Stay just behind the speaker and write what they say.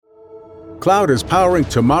Cloud is powering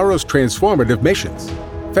tomorrow's transformative missions.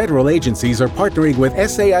 Federal agencies are partnering with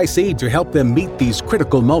SAIC to help them meet these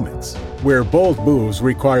critical moments, where bold moves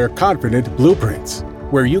require confident blueprints,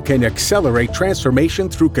 where you can accelerate transformation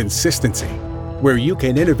through consistency, where you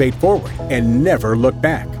can innovate forward and never look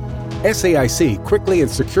back. SAIC quickly and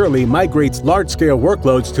securely migrates large-scale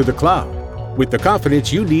workloads to the cloud with the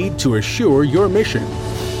confidence you need to assure your mission.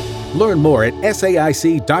 Learn more at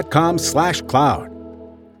saic.com/cloud.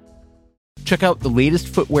 Check out the latest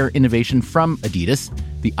footwear innovation from Adidas,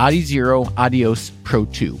 the Adizero Adios Pro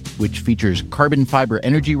 2, which features carbon fiber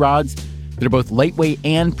energy rods that are both lightweight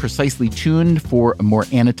and precisely tuned for a more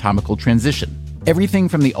anatomical transition. Everything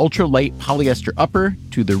from the ultra-light polyester upper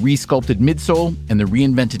to the re-sculpted midsole and the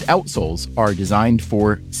reinvented outsoles are designed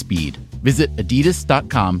for speed. Visit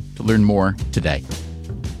adidas.com to learn more today.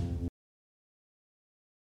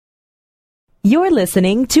 You're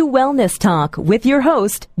listening to Wellness Talk with your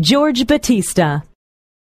host, George Batista.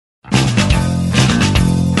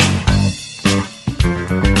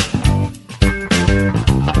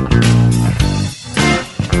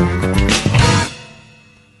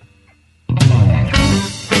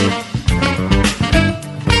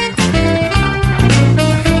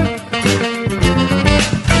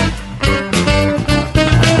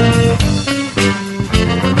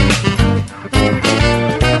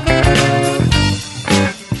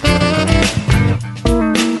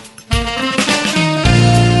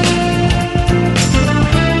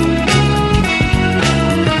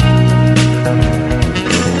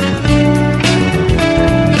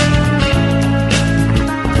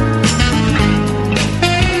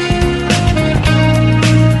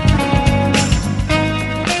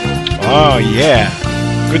 Yeah,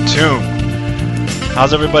 good tune.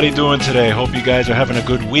 How's everybody doing today? Hope you guys are having a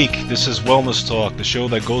good week. This is Wellness Talk, the show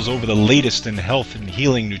that goes over the latest in health and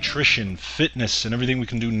healing, nutrition, fitness, and everything we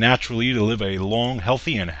can do naturally to live a long,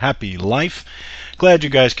 healthy, and happy life. Glad you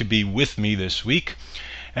guys could be with me this week.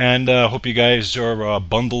 And hope you guys are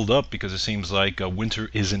bundled up, because it seems like winter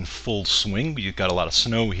is in full swing. We've got a lot of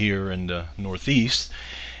snow here in the Northeast.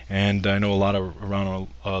 And I know a lot of around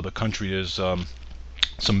the country there's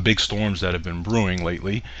some big storms that have been brewing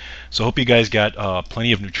lately. So hope you guys got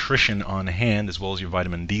plenty of nutrition on hand, as well as your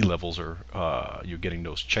vitamin D levels are you're getting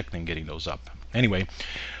those checked and getting those up. Anyway,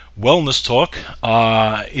 Wellness Talk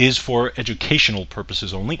is for educational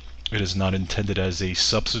purposes only. It is not intended as a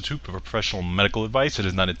substitute for professional medical advice. It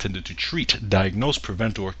is not intended to treat, diagnose,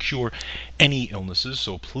 prevent, or cure any illnesses.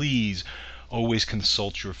 So please always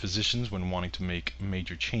consult your physicians when wanting to make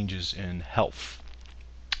major changes in health.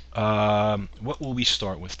 What will we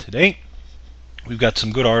start with today? We've got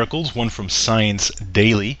some good articles, one from Science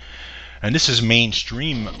Daily, and this is a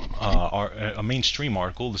mainstream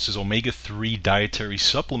article. This is omega-3 dietary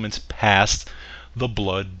supplements past the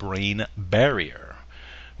blood-brain barrier.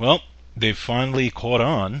 Well, they've finally caught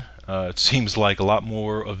on. It seems like a lot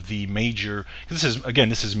more of the major, this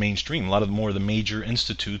is mainstream, a lot more of the major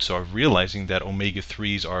institutes are realizing that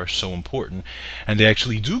omega-3s are so important, and they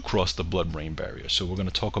actually do cross the blood-brain barrier. So we're going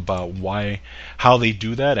to talk about how they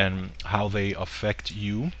do that and how they affect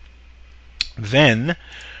you. Then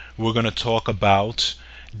we're going to talk about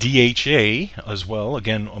DHA as well,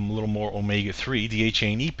 again a little more omega-3, DHA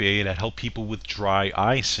and EPA, that help people with dry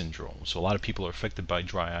eye syndrome. So a lot of people are affected by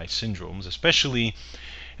dry eye syndromes, especially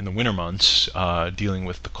in the winter months, dealing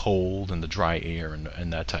with the cold and the dry air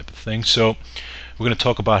and that type of thing. So we're going to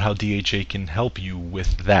talk about how DHA can help you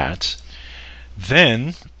with that.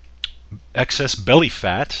 Then excess belly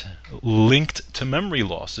fat linked to memory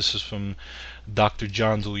loss. This is from Dr.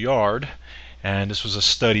 John Douillard, and this was a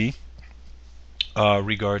study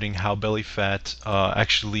regarding how belly fat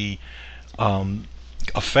actually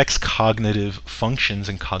affects cognitive functions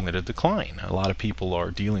and cognitive decline. A lot of people are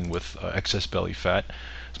dealing with excess belly fat,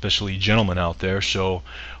 especially gentlemen out there, so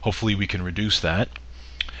hopefully we can reduce that.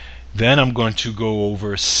 Then I'm going to go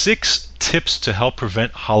over 6 tips to help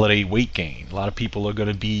prevent holiday weight gain. A lot of people are going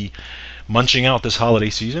to be munching out this holiday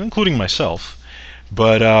season, including myself.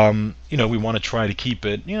 But we want to try to keep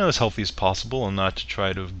it as healthy as possible, and not to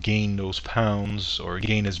try to gain those pounds or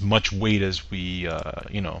gain as much weight as we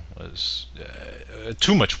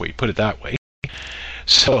too much weight, put it that way.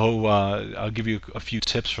 So I'll give you a few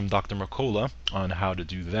tips from Dr. Mercola on how to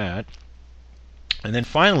do that. And then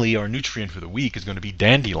finally, our nutrient for the week is going to be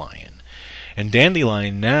dandelion. And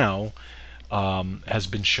dandelion now has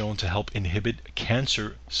been shown to help inhibit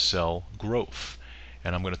cancer cell growth.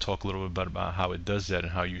 And I'm going to talk a little bit about how it does that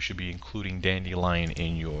and how you should be including dandelion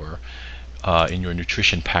in your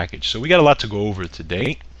nutrition package. So we got a lot to go over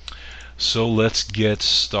today. So let's get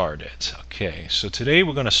started. Okay, so today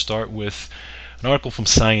we're going to start with An article from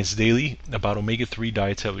Science Daily about omega-3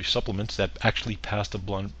 dietary supplements that actually pass the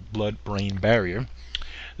blood-brain barrier.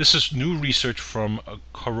 This is new research from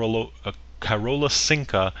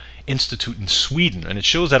Karolinska Institute in Sweden, and it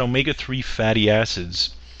shows that omega-3 fatty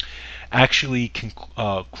acids actually can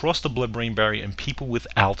cross the blood-brain barrier in people with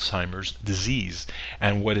Alzheimer's disease.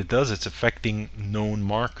 And what it does, it's affecting known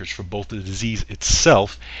markers for both the disease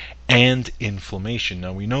itself and inflammation.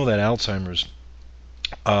 Now we know that Alzheimer's,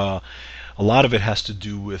 a lot of it has to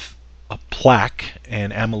do with a plaque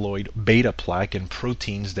and amyloid beta plaque and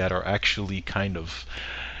proteins that are actually kind of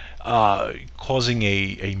causing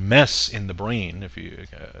a mess in the brain,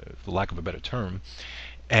 for lack of a better term.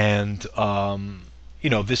 And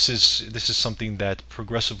this is something that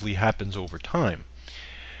progressively happens over time.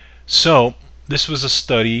 So this was a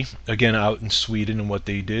study, again, out in Sweden, and what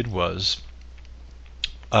they did was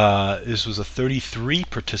this was a 33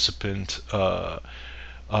 participant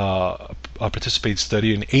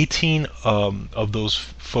study, and 18 of those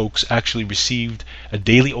folks actually received a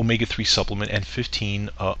daily omega-3 supplement and 15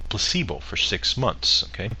 placebo for 6 months.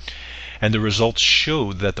 Okay, and the results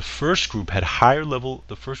showed that the first group had higher levels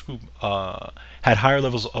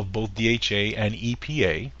of both DHA and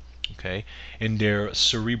EPA, okay, in their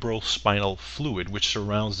cerebral spinal fluid, which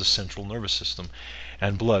surrounds the central nervous system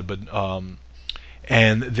and blood. But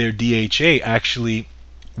and their DHA actually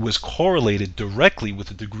was correlated directly with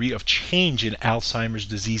the degree of change in Alzheimer's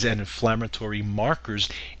disease and inflammatory markers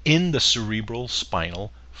in the cerebral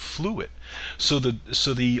spinal fluid. So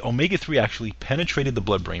the omega-3 actually penetrated the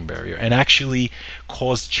blood-brain barrier and actually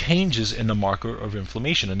caused changes in the marker of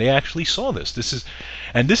inflammation. And they actually saw this. This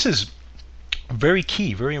is very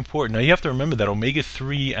key, very important. Now you have to remember that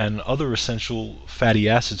omega-3 and other essential fatty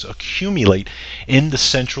acids accumulate in the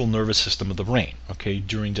central nervous system of the brain, okay,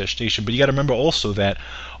 during gestation. But you got to remember also that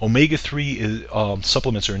omega-3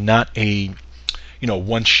 supplements are not a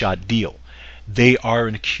one-shot deal. They are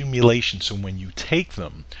an accumulation. So when you take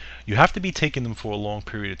them, you have to be taking them for a long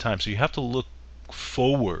period of time. So you have to look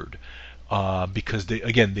forward because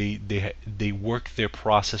they work their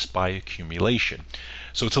process by accumulation.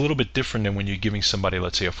 So it's a little bit different than when you're giving somebody,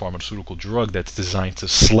 let's say, a pharmaceutical drug that's designed to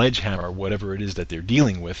sledgehammer whatever it is that they're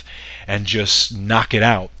dealing with and just knock it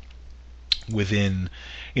out within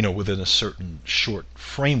a certain short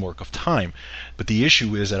framework of time. But the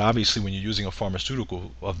issue is that obviously when you're using a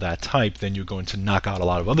pharmaceutical of that type, then you're going to knock out a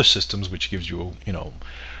lot of other systems, which gives you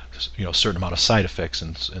a certain amount of side effects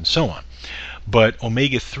and so on. But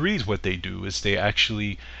omega-3s, what they do is they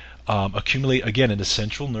actually accumulate again in the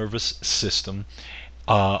central nervous system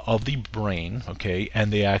of the brain, okay,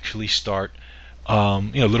 and they actually start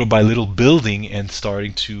little by little building and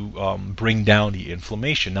starting to bring down the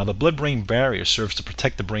inflammation. Now the blood-brain barrier serves to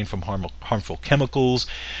protect the brain from harmful chemicals,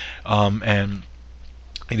 and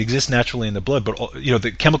it exists naturally in the blood, but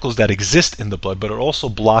the chemicals that exist in the blood, but it also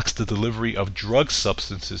blocks the delivery of drug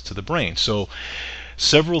substances to the brain. So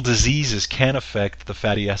several diseases can affect the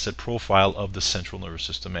fatty acid profile of the central nervous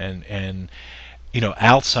system, and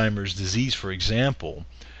Alzheimer's disease, for example,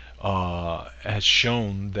 has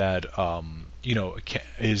shown that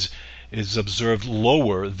is observed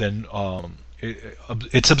lower than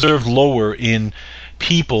it's observed lower in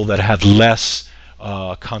people that have less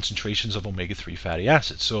concentrations of omega-3 fatty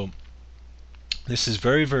acids. So this is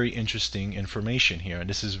very, very interesting information here, and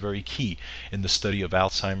this is very key in the study of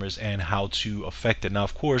Alzheimer's and how to affect it. Now,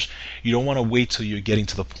 of course, you don't want to wait till you're getting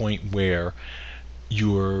to the point where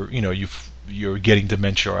you're getting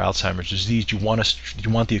dementia or Alzheimer's disease. You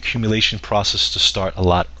want the accumulation process to start a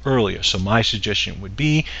lot earlier. So my suggestion would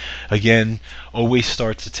be, again, always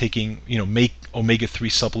start to taking, make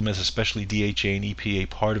omega-3 supplements, especially DHA and EPA,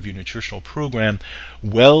 part of your nutritional program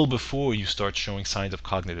well before you start showing signs of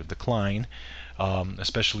cognitive decline,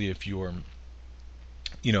 especially if you're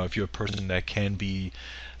a person that can be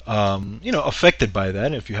affected by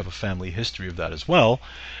that, if you have a family history of that as well.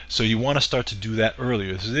 So you want to start to do that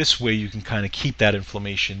earlier. So this way you can kind of keep that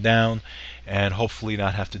inflammation down and hopefully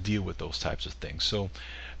not have to deal with those types of things. So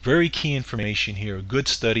very key information here. A good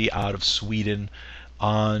study out of Sweden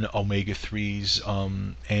on omega-3s,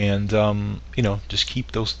 and just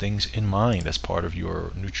keep those things in mind as part of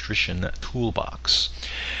your nutrition toolbox.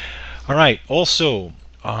 All right, also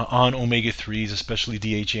on omega-3s, especially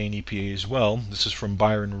DHA and EPA as well. This is from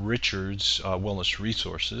Byron Richards, Wellness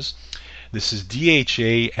Resources. This is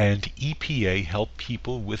DHA and EPA help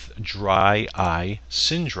people with dry eye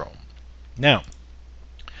syndrome. Now,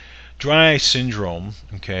 dry eye syndrome,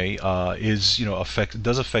 okay,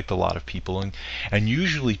 does affect a lot of people, and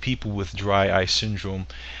usually people with dry eye syndrome,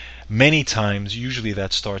 many times, usually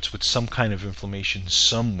that starts with some kind of inflammation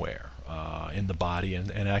somewhere. in the body,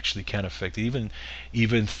 and actually can affect even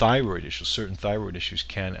thyroid issues. Certain thyroid issues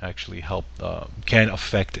can actually can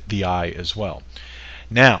affect the eye as well.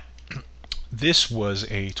 Now, this was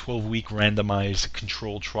a 12-week randomized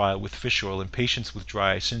controlled trial with fish oil in patients with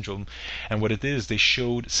dry eye syndrome, and what it is, they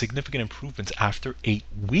showed significant improvements after 8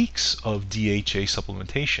 weeks of DHA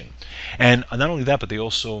supplementation. And not only that, but there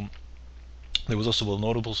was also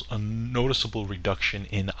a noticeable reduction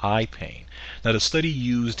in eye pain. Now, the study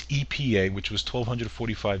used EPA, which was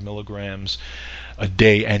 1,245 milligrams a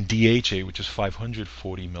day, and DHA, which is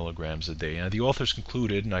 540 milligrams a day. Now, the authors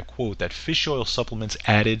concluded, and I quote, that fish oil supplements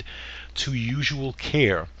added to usual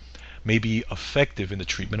care may be effective in the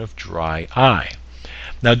treatment of dry eye.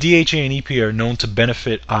 Now, DHA and EPA are known to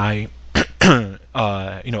benefit eye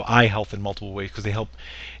health in multiple ways, because they help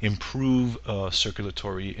improve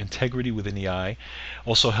circulatory integrity within the eye.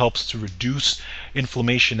 Also helps to reduce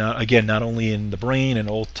inflammation, again, not only in the brain and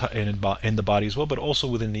in the body as well, but also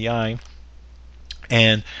within the eye.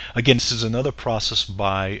 And again, this is another process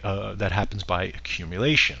that happens by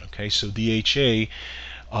accumulation. Okay, so DHA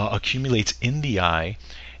accumulates in the eye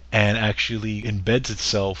and actually embeds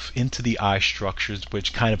itself into the eye structures,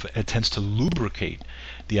 which kind of tends to lubricate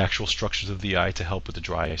the actual structures of the eye to help with the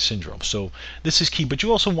dry eye syndrome. So this is key, but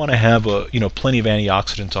you also want to have plenty of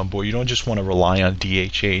antioxidants on board. You don't just want to rely on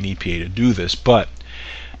DHA and EPA to do this, but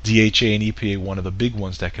DHA and EPA, one of the big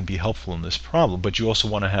ones that can be helpful in this problem. But you also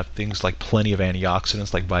want to have things like plenty of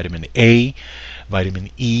antioxidants like vitamin A, vitamin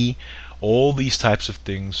E. All these types of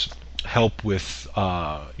things help with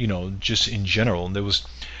just in general. And there was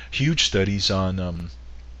huge studies on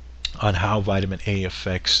how vitamin A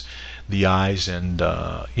affects the eyes, and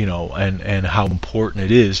how important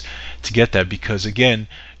it is to get that, because again,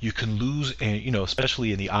 you can lose,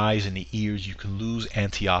 especially in the eyes and the ears, you can lose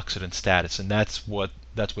antioxidant status, and that's what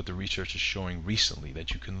the research is showing recently,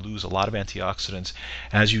 that you can lose a lot of antioxidants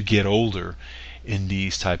as you get older in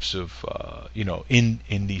these types of in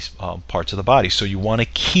these parts of the body. So you want to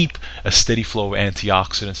keep a steady flow of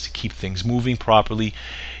antioxidants to keep things moving properly,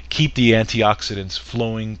 keep the antioxidants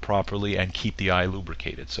flowing properly, and keep the eye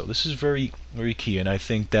lubricated. So this is very, very key, and I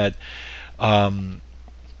think that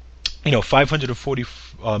 540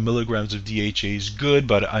 milligrams of DHA is good,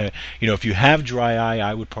 but if you have dry eye,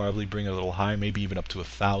 I would probably bring a little higher, maybe even up to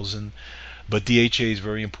 1,000. But DHA is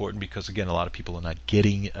very important because, again, a lot of people are not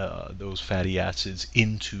getting those fatty acids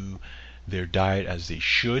into their diet as they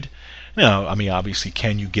should. Now, obviously,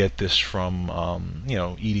 can you get this from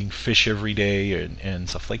eating fish every day and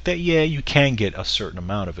stuff like that? Yeah, you can get a certain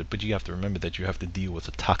amount of it, but you have to remember that you have to deal with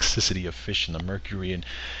the toxicity of fish and the mercury and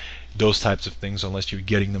those types of things, unless you're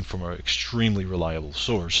getting them from an extremely reliable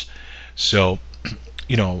source. So,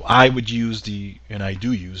 I would use and I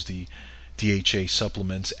do use the DHA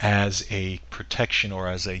supplements as a protection, or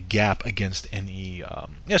as a gap against any,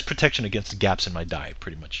 protection against the gaps in my diet,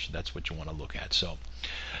 pretty much. That's what you want to look at. So,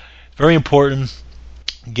 very important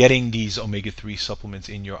getting these omega-3 supplements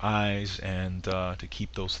in your eyes, and to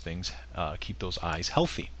keep those eyes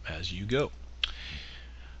healthy as you go.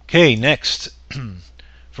 Okay, next,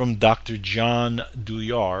 from Dr. John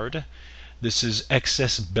Douillard. This is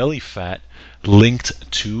excess belly fat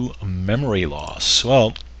linked to memory loss.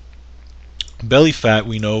 Well, belly fat,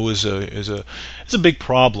 we know, is a big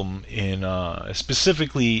problem in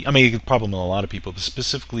specifically, a problem in a lot of people, but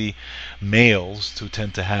specifically males who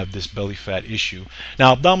tend to have this belly fat issue.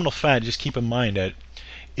 Now, abdominal fat, just keep in mind that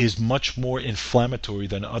is much more inflammatory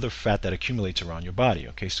than other fat that accumulates around your body.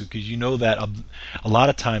 Okay, so because you know that a lot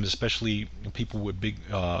of times, especially people with big,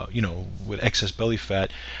 with excess belly fat,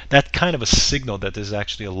 that's kind of a signal that there's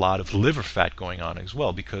actually a lot of liver fat going on as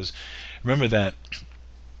well. Because remember that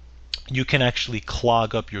you can actually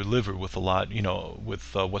clog up your liver with a lot,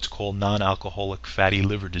 with what's called non-alcoholic fatty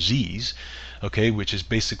liver disease, okay, which is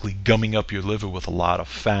basically gumming up your liver with a lot of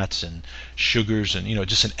fats and sugars and,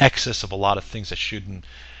 just an excess of a lot of things that shouldn't,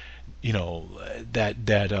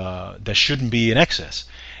 that shouldn't be in excess.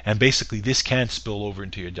 And basically this can spill over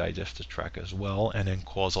into your digestive tract as well, and then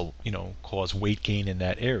cause weight gain in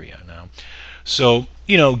that area. Now, so,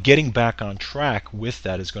 getting back on track with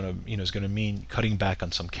that is going to mean cutting back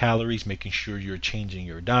on some calories, making sure you're changing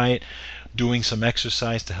your diet, doing some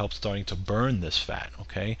exercise to help starting to burn this fat,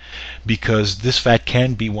 okay? Because this fat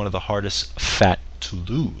can be one of the hardest fat to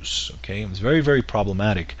lose, okay? It's very, very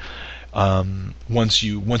problematic once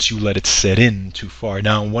you let it set in too far.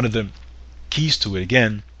 Now, one of the keys to it,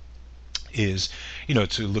 again, is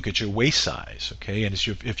to look at your waist size, okay? And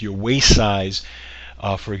if your waist size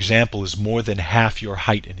for example, is more than half your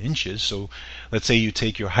height in inches. So let's say you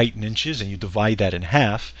take your height in inches and you divide that in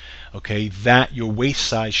half, okay, that your waist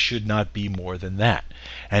size should not be more than that.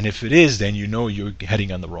 And if it is, then you know you're heading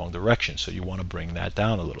in the wrong direction. So you want to bring that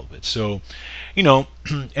down a little bit. So, you know,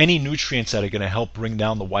 any nutrients that are going to help bring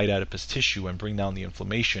down the white adipose tissue and bring down the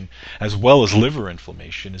inflammation, as well as liver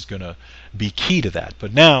inflammation, is going to be key to that.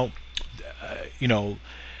 But now, you know,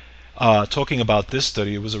 talking about this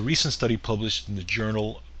study, it was a recent study published in the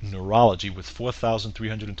journal Neurology with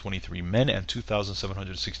 4,323 men and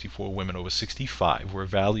 2,764 women over 65 were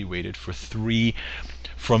evaluated for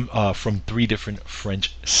from three different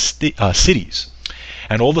French cities.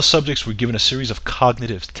 And all the subjects were given a series of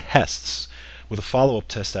cognitive tests with a follow-up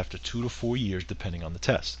test after 2 to 4 years depending on the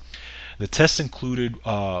test. The tests included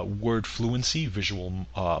word fluency, visual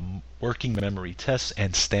working memory tests,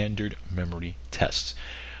 and standard memory tests.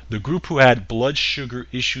 The group who had blood sugar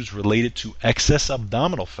issues related to excess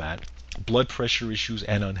abdominal fat, blood pressure issues,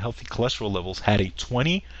 and unhealthy cholesterol levels had a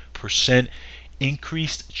 20%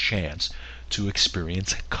 increased chance to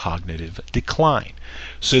experience cognitive decline.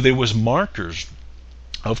 So there was markers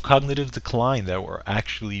of cognitive decline that were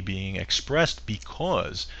actually being expressed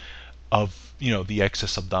because of, you know, the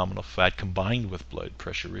excess abdominal fat combined with blood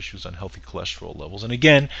pressure issues, unhealthy cholesterol levels. And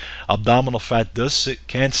again, abdominal fat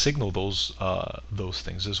can signal those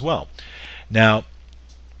things as well. Now,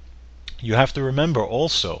 you have to remember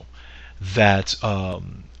also that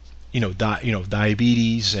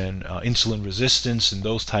diabetes and insulin resistance and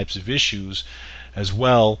those types of issues as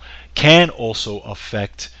well can also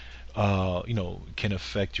affect can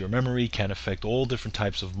affect your memory, can affect all different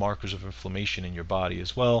types of markers of inflammation in your body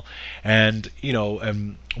as well. And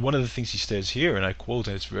one of the things he says here, and I quote,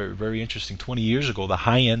 and it's very, very interesting, 20 years ago, the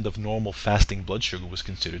high end of normal fasting blood sugar was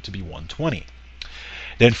considered to be 120.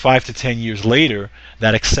 Then 5 to 10 years later,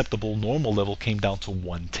 that acceptable normal level came down to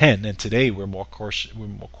 110, and today we're more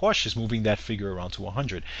cautious moving that figure around to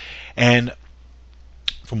 100. And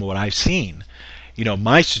from what I've seen,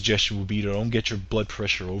 my suggestion would be to don't get your blood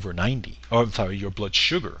pressure over 90, or I'm sorry, your blood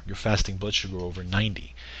sugar, your fasting blood sugar over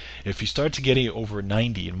 90. If you start to get it over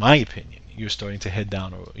 90, in my opinion, you're starting to head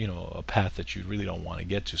down a path that you really don't want to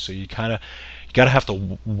get to. So you gotta have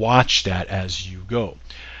to watch that as you go.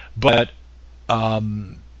 But at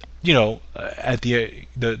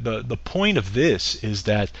the point of this is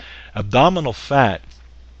that abdominal fat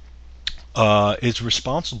is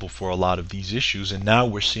responsible for a lot of these issues, and now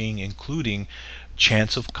we're seeing including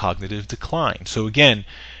chance of cognitive decline. So again,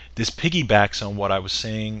 this piggybacks on what I was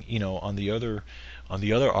saying, on the other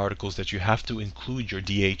articles, that you have to include your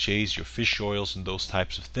DHAs, your fish oils, and those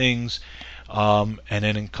types of things, and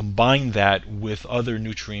then combine that with other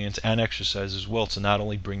nutrients and exercise as well to not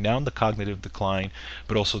only bring down the cognitive decline,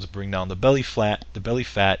 but also to bring down the belly fat,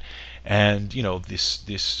 and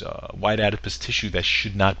this white adipose tissue that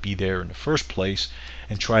should not be there in the first place,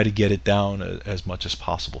 and try to get it down as much as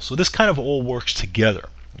possible. So this kind of all works together.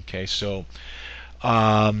 Okay, so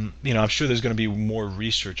I'm sure there's going to be more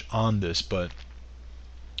research on this, but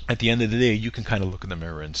at the end of the day, you can kind of look in the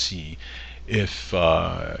mirror and see if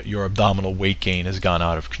your abdominal weight gain has gone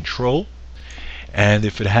out of control. And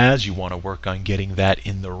if it has, you want to work on getting that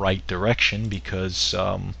in the right direction, because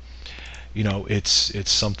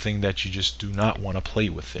it's something that you just do not want to play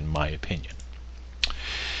with, in my opinion.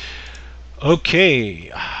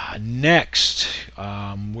 Okay, next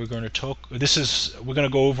we're going to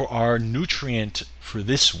go over our nutrient for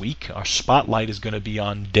this week. Our spotlight is going to be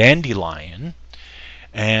on dandelion.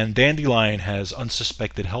 And dandelion has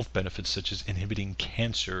unsuspected health benefits such as inhibiting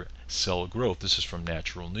cancer cell growth. This is from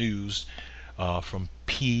Natural News, from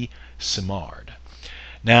P. Simard.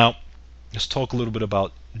 Now, let's talk a little bit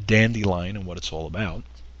about dandelion and what it's all about.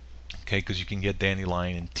 Okay, because you can get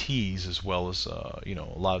dandelion in teas as well as a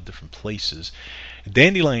lot of different places.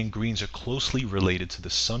 Dandelion greens are closely related to the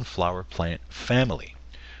sunflower plant family,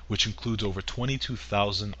 which includes over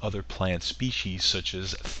 22,000 other plant species such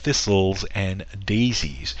as thistles and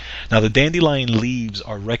daisies. Now, the dandelion leaves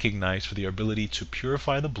are recognized for their ability to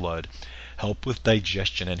purify the blood, help with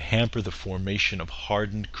digestion, and hamper the formation of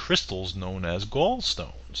hardened crystals known as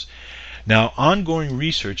gallstones. Now, ongoing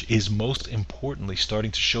research is most importantly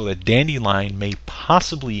starting to show that dandelion may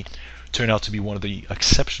possibly turn out to be one of the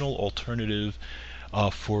exceptional alternative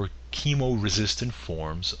for chemo-resistant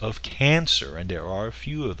forms of cancer, and there are a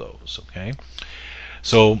few of those. Okay,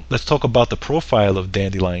 so let's talk about the profile of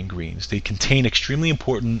dandelion greens. They contain extremely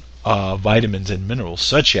important vitamins and minerals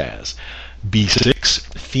such as B6,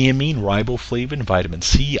 thiamine, riboflavin, vitamin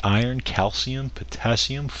C, iron, calcium,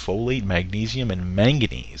 potassium, folate, magnesium, and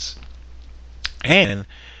manganese. And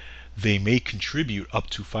they may contribute up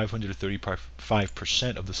to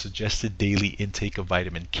 535% of the suggested daily intake of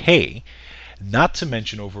vitamin K, not to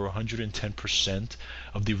mention over 110%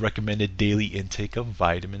 of the recommended daily intake of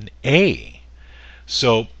vitamin A.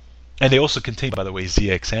 So, and they also contain, by the way,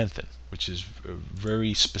 zeaxanthin, which is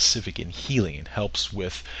very specific in healing and helps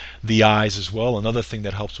with the eyes as well. Another thing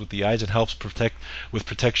that helps with the eyes, it helps protect with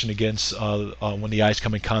protection against when the eyes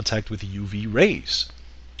come in contact with UV rays.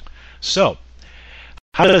 So,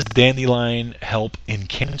 how does dandelion help in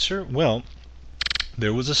cancer? Well,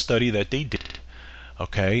 there was a study that they did,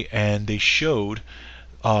 okay, and they showed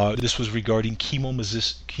this was regarding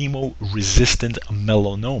chemo-resistant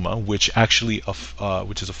melanoma, which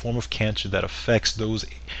is a form of cancer that affects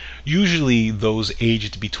usually those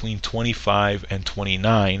aged between 25 and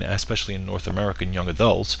 29, especially in North American young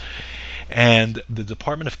adults. And the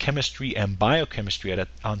Department of Chemistry and Biochemistry at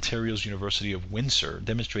Ontario's University of Windsor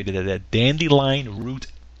demonstrated that dandelion root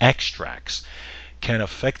extracts can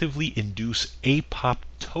effectively induce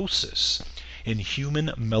apoptosis in human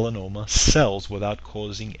melanoma cells without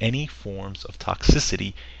causing any forms of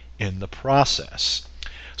toxicity in the process.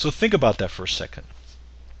 So think about that for a second.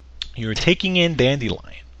 You're taking in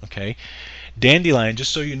dandelion, okay? Dandelion,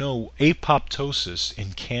 just so you know, apoptosis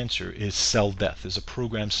in cancer is cell death, is a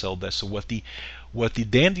programmed cell death. So what the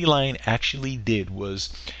dandelion actually did was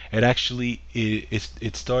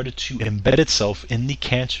it started to embed itself in the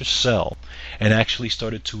cancer cell and actually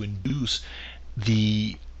started to induce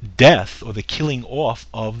the death or the killing off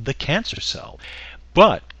of the cancer cell.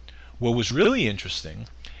 But what was really interesting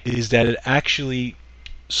is that it actually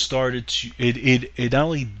started to it not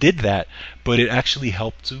only did that, but it actually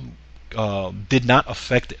helped to did not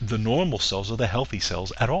affect the normal cells or the healthy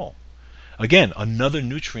cells at all. Again, another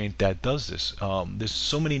nutrient that does this. There's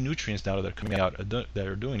so many nutrients now that are coming out that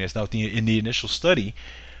are doing this. Now, in the initial study,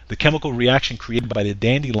 the chemical reaction created by the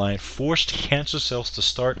dandelion forced cancer cells to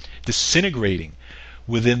start disintegrating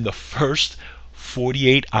within the first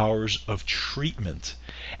 48 hours of treatment,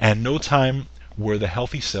 and no time were the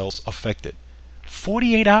healthy cells affected.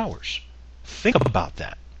 48 hours. Think about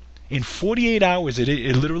that. In 48 hours,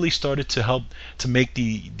 it literally started to help to make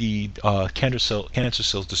the cancer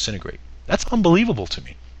cells disintegrate. That's unbelievable to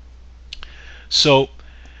me. So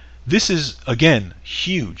this is, again,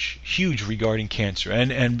 huge regarding cancer,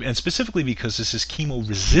 and specifically because this is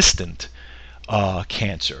chemo-resistant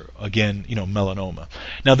cancer. Again, melanoma.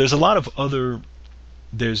 Now, there's a lot of other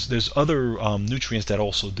there's other nutrients that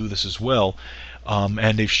also do this as well,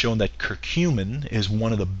 and they've shown that curcumin is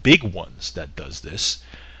one of the big ones that does this.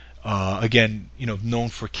 Again, known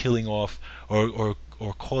for killing off or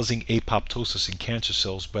causing apoptosis in cancer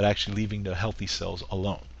cells, but actually leaving the healthy cells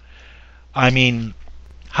alone. I mean,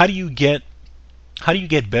 how do you get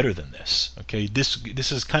better than this? Okay,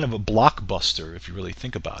 this is kind of a blockbuster if you really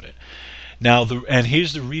think about it. Now, and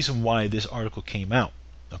here's the reason why this article came out.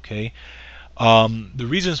 Okay, the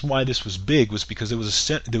reasons why this was big was because there was a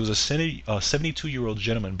 72-year-old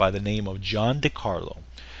gentleman by the name of John DiCarlo.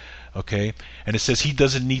 Okay, and it says he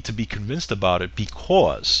doesn't need to be convinced about it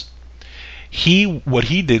because what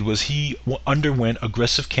he did was he underwent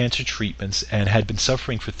aggressive cancer treatments and had been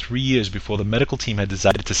suffering for 3 years before the medical team had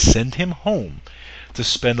decided to send him home to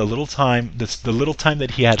spend the little time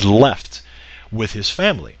that he had left with his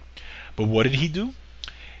family. But what did he do?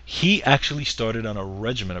 He actually started on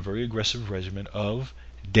a very aggressive regimen of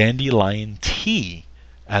dandelion tea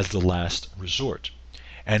as the last resort.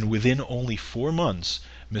 And within only 4 months,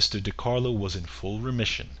 Mr. DiCarlo was in full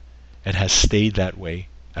remission and has stayed that way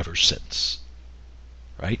ever since.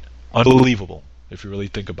 Right? Unbelievable, if you really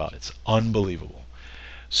think about it. It's unbelievable.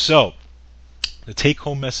 So, the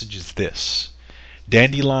take-home message is this.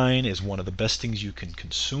 Dandelion is one of the best things you can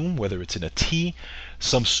consume, whether it's in a tea.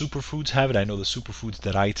 Some superfoods have it. I know the superfoods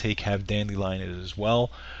that I take have dandelion in it as well.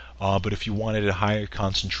 But if you want it at higher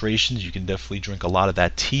concentrations, you can definitely drink a lot of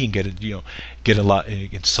that tea and get a lot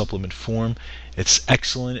in supplement form. It's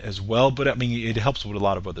excellent as well, but I mean it helps with a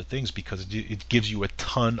lot of other things because it gives you a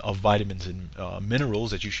ton of vitamins and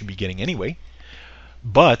minerals that you should be getting anyway.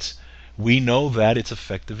 But we know that it's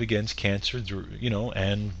effective against cancer,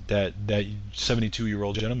 and that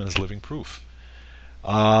 72-year-old gentleman is living proof.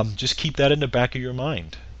 Just keep that in the back of your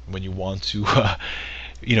mind when you want to.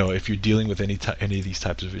 If you're dealing with any of these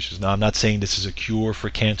types of issues. Now, I'm not saying this is a cure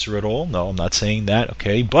for cancer at all. No, I'm not saying that,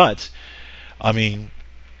 okay? But, I mean,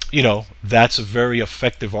 that's a very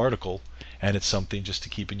effective article, and it's something just to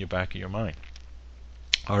keep in your back of your mind.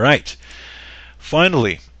 All right.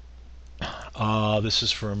 Finally, this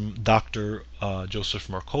is from Dr. Joseph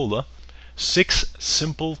Mercola. 6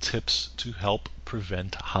 simple tips to help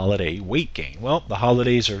prevent holiday weight gain. Well, the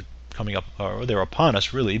holidays are coming up, or they're upon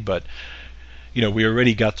us really, but we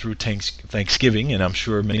already got through Thanksgiving, and I'm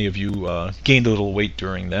sure many of you gained a little weight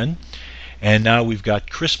during then. And now we've got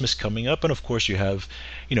Christmas coming up, and of course you have,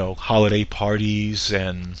 holiday parties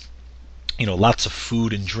and, lots of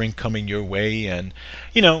food and drink coming your way, and,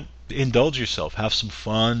 indulge yourself, have some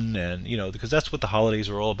fun, and, because that's what the holidays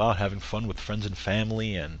are all about, having fun with friends and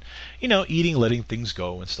family, and, eating, letting things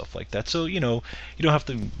go and stuff like that. So, you don't have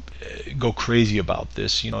to go crazy about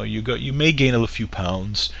this. You may gain a few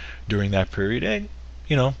pounds during that period, and,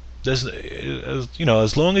 there's,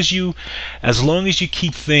 as long as you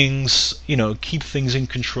keep things in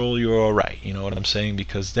control, you're all right. You know what I'm saying?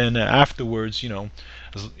 Because then afterwards,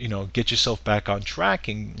 get yourself back on track,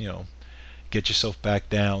 and get yourself back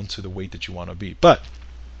down to the weight that you want to be. But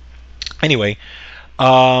anyway,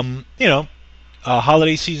 holiday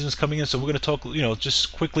season is coming in, so we're going to talk,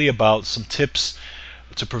 just quickly about some tips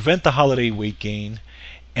to prevent the holiday weight gain,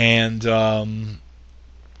 and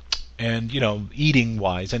eating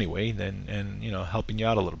wise anyway, and helping you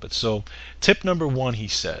out a little bit. So tip number 1, he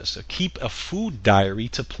says, keep a food diary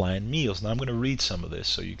to plan meals. Now I'm going to read some of this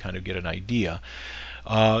so you kind of get an idea.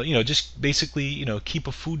 Just basically, keep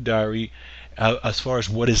a food diary as far as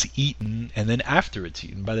what is eaten, and then after it's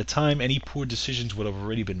eaten. By the time any poor decisions would have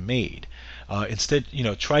already been made. Instead,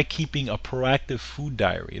 try keeping a proactive food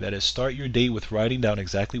diary. That is, start your day with writing down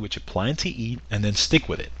exactly what you plan to eat, and then stick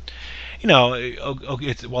with it.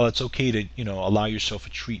 While it's okay to, allow yourself a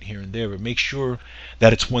treat here and there, but make sure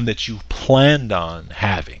that it's one that you planned on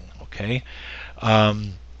having, okay?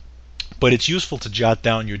 But it's useful to jot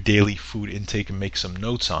down your daily food intake and make some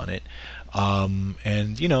notes on it. And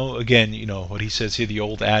again, what he says here, the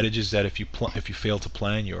old adage is that if you fail to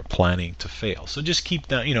plan, you're planning to fail. So just keep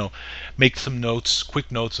that, make some notes,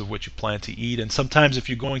 quick notes of what you plan to eat. And sometimes if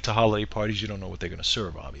you're going to holiday parties, you don't know what they're going to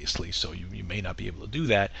serve, obviously, so you may not be able to do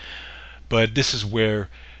that. But this is where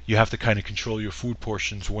you have to kind of control your food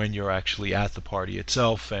portions when you're actually at the party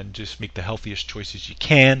itself, and just make the healthiest choices you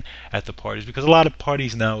can at the parties, because a lot of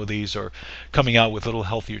parties nowadays are coming out with little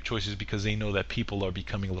healthier choices because they know that people are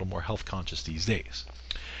becoming a little more health conscious these days.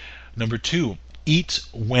 Number 2, eat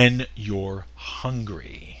when you're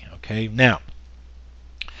hungry. Okay, now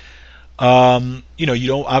you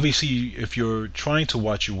don't, obviously, if you're trying to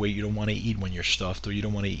watch your weight, you don't want to eat when you're stuffed, or you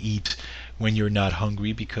don't want to eat when you're not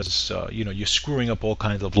hungry, because you're screwing up all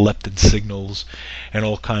kinds of leptin signals and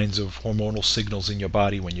all kinds of hormonal signals in your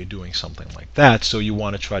body when you're doing something like that. So you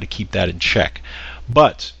want to try to keep that in check.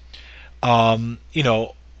 But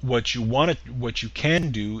what you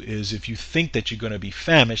can do is, if you think that you're going to be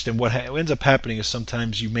famished, then what ends up happening is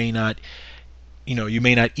sometimes you may not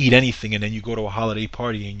eat anything, and then you go to a holiday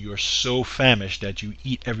party and you're so famished that you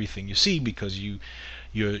eat everything you see because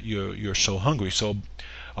you're so hungry. So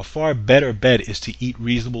a far better bet is to eat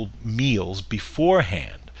reasonable meals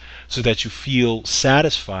beforehand, so that you feel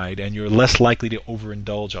satisfied and you're less likely to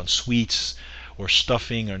overindulge on sweets or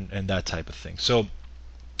stuffing and that type of thing. So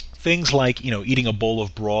things like eating a bowl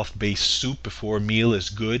of broth-based soup before a meal is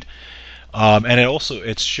good, and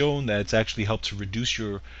it's shown that it's actually helped to reduce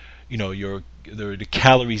the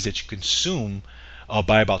calories that you consume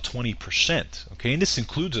by about 20%. Okay, and this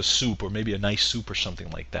includes a soup, or maybe a nice soup or something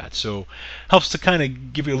like that. So helps to kind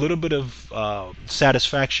of give you a little bit of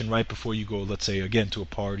satisfaction right before you go, let's say, again, to a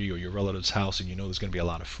party or your relative's house, and there's going to be a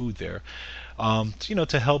lot of food there.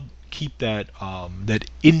 To help keep that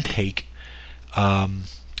intake in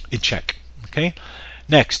check. Okay.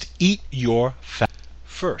 Next, eat your fat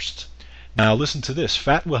first. Now listen to this.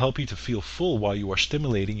 Fat will help you to feel full while you are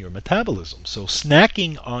stimulating your metabolism. So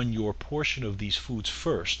snacking on your portion of these foods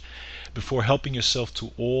first, before helping yourself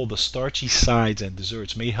to all the starchy sides and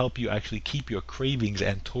desserts, may help you actually keep your cravings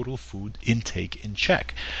and total food intake in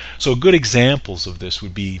check. So good examples of this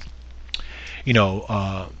would be,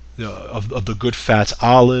 of the good fats,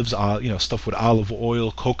 olives, stuff with olive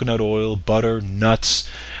oil, coconut oil, butter, nuts.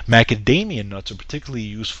 Macadamia nuts are particularly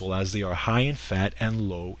useful as they are high in fat and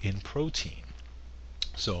low in protein.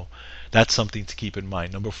 So that's something to keep in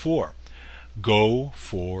mind. Number 4, go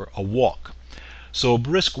for a walk. So a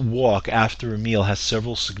brisk walk after a meal has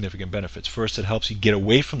several significant benefits. First, it helps you get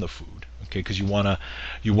away from the food, okay, because you want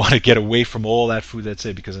to get away from all that food that's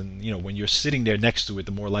it, because when you're sitting there next to it,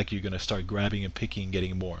 the more likely you're going to start grabbing and picking and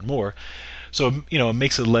getting more and more. So it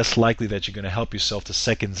makes it less likely that you're going to help yourself to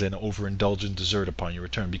seconds and overindulge in dessert upon your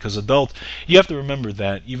return. Because you have to remember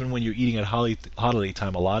that even when you're eating at holiday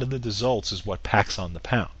time, a lot of the desserts is what packs on the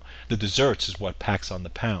pound. The desserts is what packs on the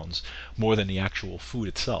pounds more than the actual food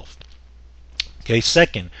itself. Okay.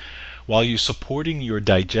 Second, while you're supporting your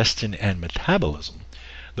digestion and metabolism,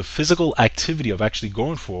 the physical activity of actually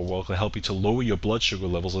going for a walk will help you to lower your blood sugar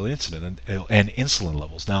levels and insulin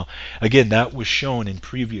levels. Now, again, that was shown in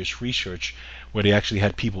previous research where they actually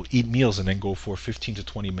had people eat meals and then go for a 15 to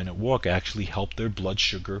 20-minute walk. Actually helped their blood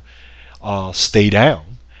sugar stay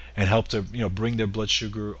down and help to bring their blood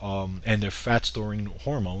sugar and their fat storing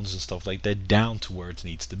hormones and stuff like that down to where it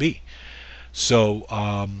needs to be. So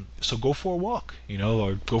go for a walk,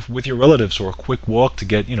 or go with your relatives, or a quick walk to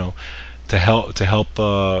get to help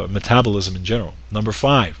metabolism in general. Number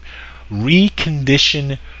 5,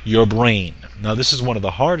 recondition your brain. Now this is one of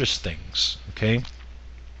the hardest things, okay?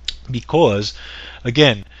 Because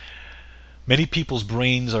again, many people's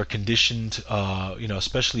brains are conditioned,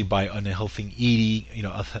 especially by unhealthy eating.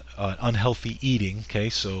 Okay,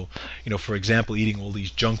 so for example, eating all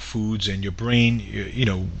these junk foods, and your brain,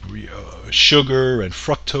 sugar and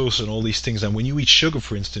fructose and all these things. And when you eat sugar,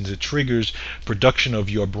 for instance, it triggers production of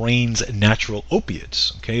your brain's natural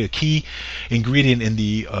opiates. Okay, a key ingredient in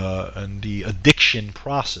the addiction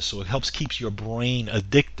process. So it helps keeps your brain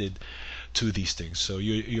addicted to these things. So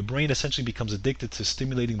your brain essentially becomes addicted to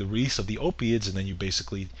stimulating the release of the opiates, and then you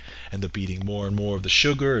basically end up eating more and more of the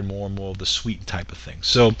sugar and more of the sweet type of thing.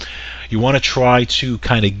 So you want to try to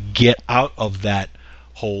kind of get out of that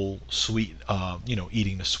whole sweet,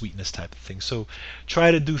 eating the sweetness type of thing. So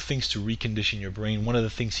try to do things to recondition your brain. One of the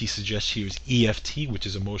things he suggests here is EFT, which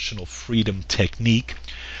is emotional freedom technique,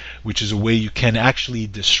 which is a way you can actually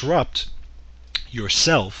disrupt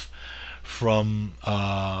yourself from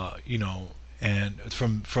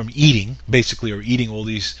from eating basically, or eating all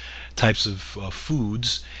these types of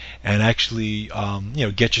foods, and actually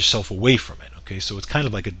get yourself away from it. Okay, so it's kind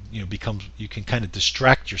of like you can kind of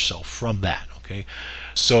distract yourself from that. Okay,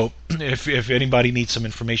 so if anybody needs some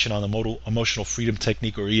information on the emotional freedom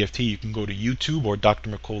technique, or EFT, you can go to YouTube or Dr.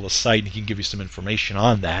 Mercola's site, and he can give you some information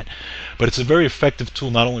on that. But it's a very effective tool,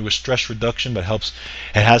 not only with stress reduction, but it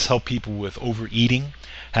has helped people with overeating,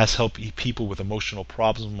 has helped people with emotional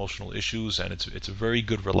problems, emotional issues, and it's a very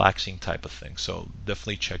good relaxing type of thing. So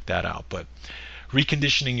definitely check that out. But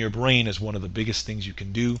reconditioning your brain is one of the biggest things you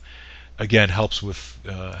can do. Again, helps with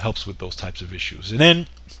those types of issues. And then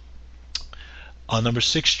number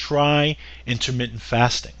 6, try intermittent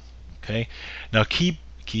fasting. Okay, now keep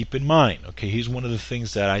in mind. Okay, here's one of the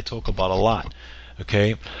things that I talk about a lot.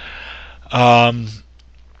 Okay.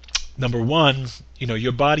 Number 1,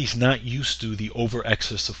 your body's not used to the over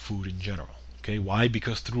excess of food in general. Okay, why?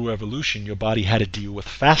 Because through evolution, your body had to deal with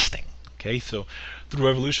fasting. Okay, so through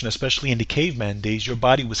evolution, especially in the caveman days, your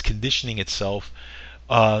body was conditioning itself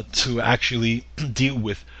to actually deal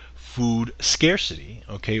with food scarcity.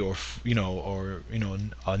 Okay, or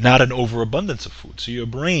not an overabundance of food. So your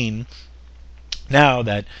brain, now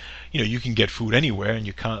that you can get food anywhere, and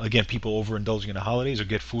you can't, again, people overindulging in the holidays, or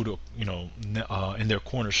get food in their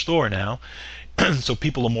corner store now. So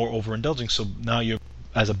people are more overindulging. So now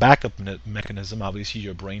as a backup mechanism, obviously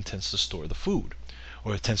your brain tends to store the food,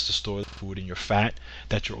 or it tends to store the food in your fat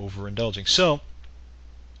that you're overindulging. So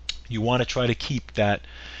you want to try to keep that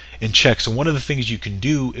in check. So one of the things you can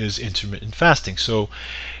do is intermittent fasting. So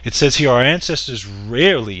it says here, our ancestors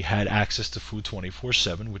rarely had access to food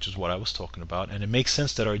 24/7, which is what I was talking about, and it makes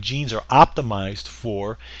sense that our genes are optimized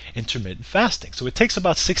for intermittent fasting. So it takes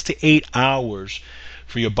about 6 to 8 hours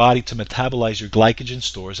for your body to metabolize your glycogen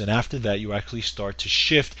stores, and after that you actually start to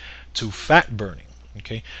shift to fat burning.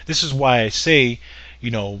 Okay, this is why I say,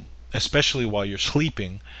 especially while you're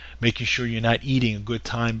sleeping, making sure you're not eating a good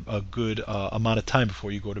amount of time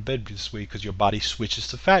before you go to bed, this way, because your body switches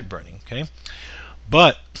to fat burning. Okay,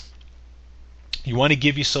 but you want to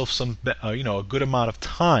give yourself some a good amount of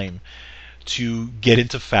time to get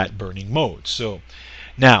into fat burning mode. So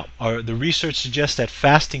now the research suggests that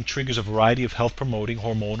fasting triggers a variety of health promoting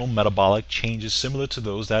hormonal metabolic changes similar to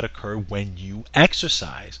those that occur when you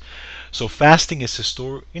exercise. So fasting is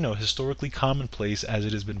historically commonplace, as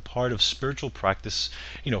it has been part of spiritual practice,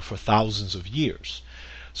 for thousands of years.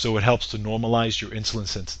 So it helps to normalize your insulin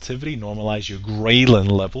sensitivity, normalize your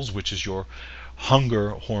ghrelin levels, which is your hunger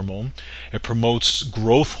hormone. It promotes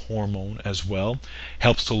growth hormone as well,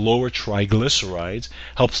 helps to lower triglycerides,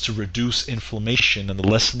 helps to reduce inflammation and the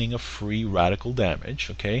lessening of free radical damage.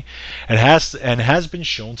 Okay, and has been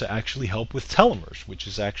shown to actually help with telomeres, which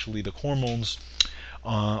is actually the hormones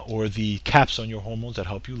or the caps on your hormones that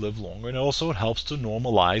help you live longer, and also it helps to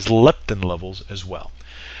normalize leptin levels as well.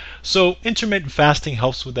 So intermittent fasting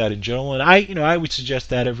helps with that in general, and I would suggest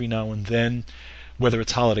that every now and then, whether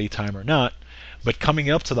it's holiday time or not. But coming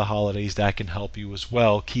up to the holidays, that can help you as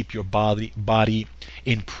well. Keep your body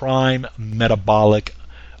in prime metabolic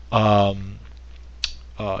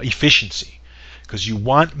efficiency. because you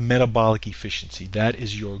want metabolic efficiency. That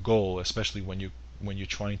is your goal, especially when you're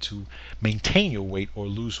trying to maintain your weight or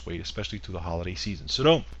lose weight, especially through the holiday season.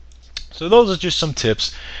 So those are just some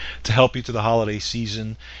tips to help you through the holiday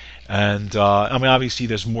season. And I mean, obviously,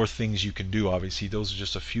 there's more things you can do. Obviously, those are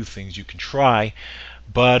just a few things you can try.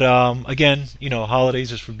 But again,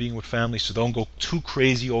 holidays is for being with family, so don't go too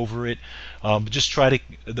crazy over it. But just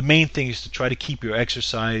the main thing is to try to keep your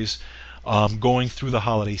exercise going through the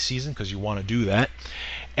holiday season, because you want to do that.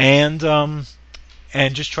 And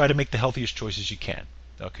just try to make the healthiest choices you can.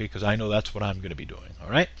 Okay, because I know that's what I'm going to be doing.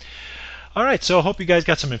 All right, so I hope you guys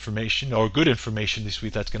got some information, or good information this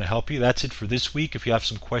week that's going to help you. That's it for this week. If you have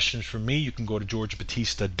some questions for me, you can go to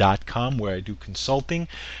georgebatista.com, where I do consulting.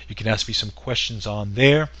 You can ask me some questions on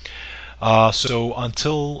there. So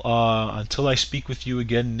until I speak with you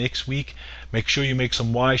again next week, make sure you make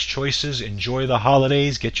some wise choices. Enjoy the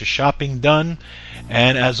holidays. Get your shopping done.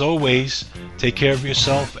 And as always, take care of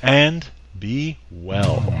yourself and be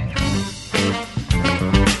well.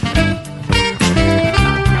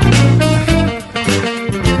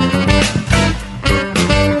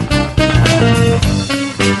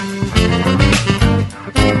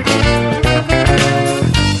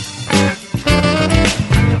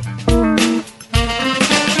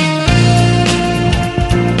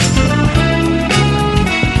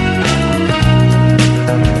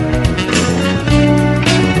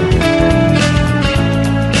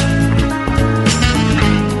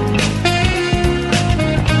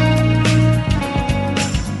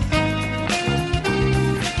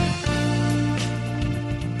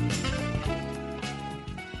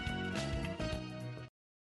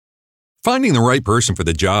 Finding the right person for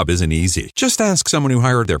the job isn't easy. Just ask someone who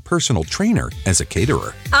hired their personal trainer as a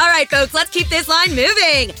caterer. All right, folks, let's keep this line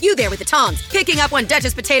moving. You there with the tongs. Picking up one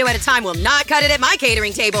Duchess potato at a time will not cut it at my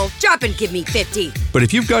catering table. Drop and give me 50. But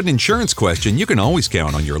if you've got an insurance question, you can always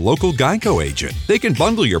count on your local Geico agent. They can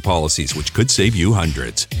bundle your policies, which could save you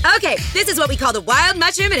hundreds. Okay, this is what we call the wild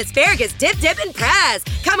mushroom and asparagus dip, and press.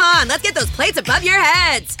 Come on, let's get those plates above your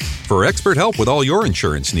heads. For expert help with all your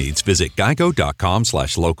insurance needs, visit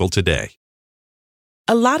geico.com/local today.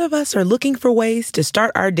 A lot of us are looking for ways to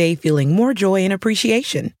start our day feeling more joy and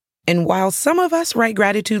appreciation. And while some of us write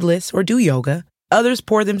gratitude lists or do yoga, others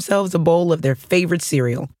pour themselves a bowl of their favorite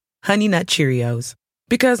cereal, Honey Nut Cheerios.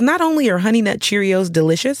 Because not only are Honey Nut Cheerios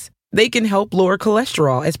delicious, they can help lower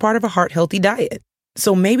cholesterol as part of a heart-healthy diet.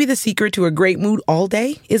 So maybe the secret to a great mood all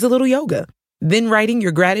day is a little yoga. Then writing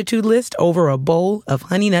your gratitude list over a bowl of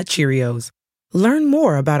Honey Nut Cheerios. Learn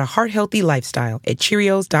more about a heart-healthy lifestyle at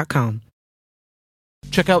Cheerios.com.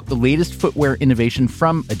 Check out the latest footwear innovation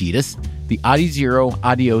from Adidas, the Adizero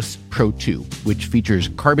Adios Pro 2, which features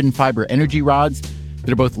carbon fiber energy rods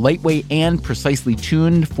that are both lightweight and precisely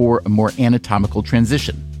tuned for a more anatomical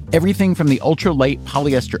transition. Everything from the ultra-light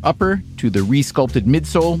polyester upper to the re-sculpted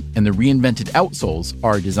midsole and the reinvented outsoles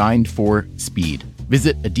are designed for speed.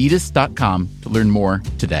 Visit adidas.com to learn more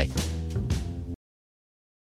today.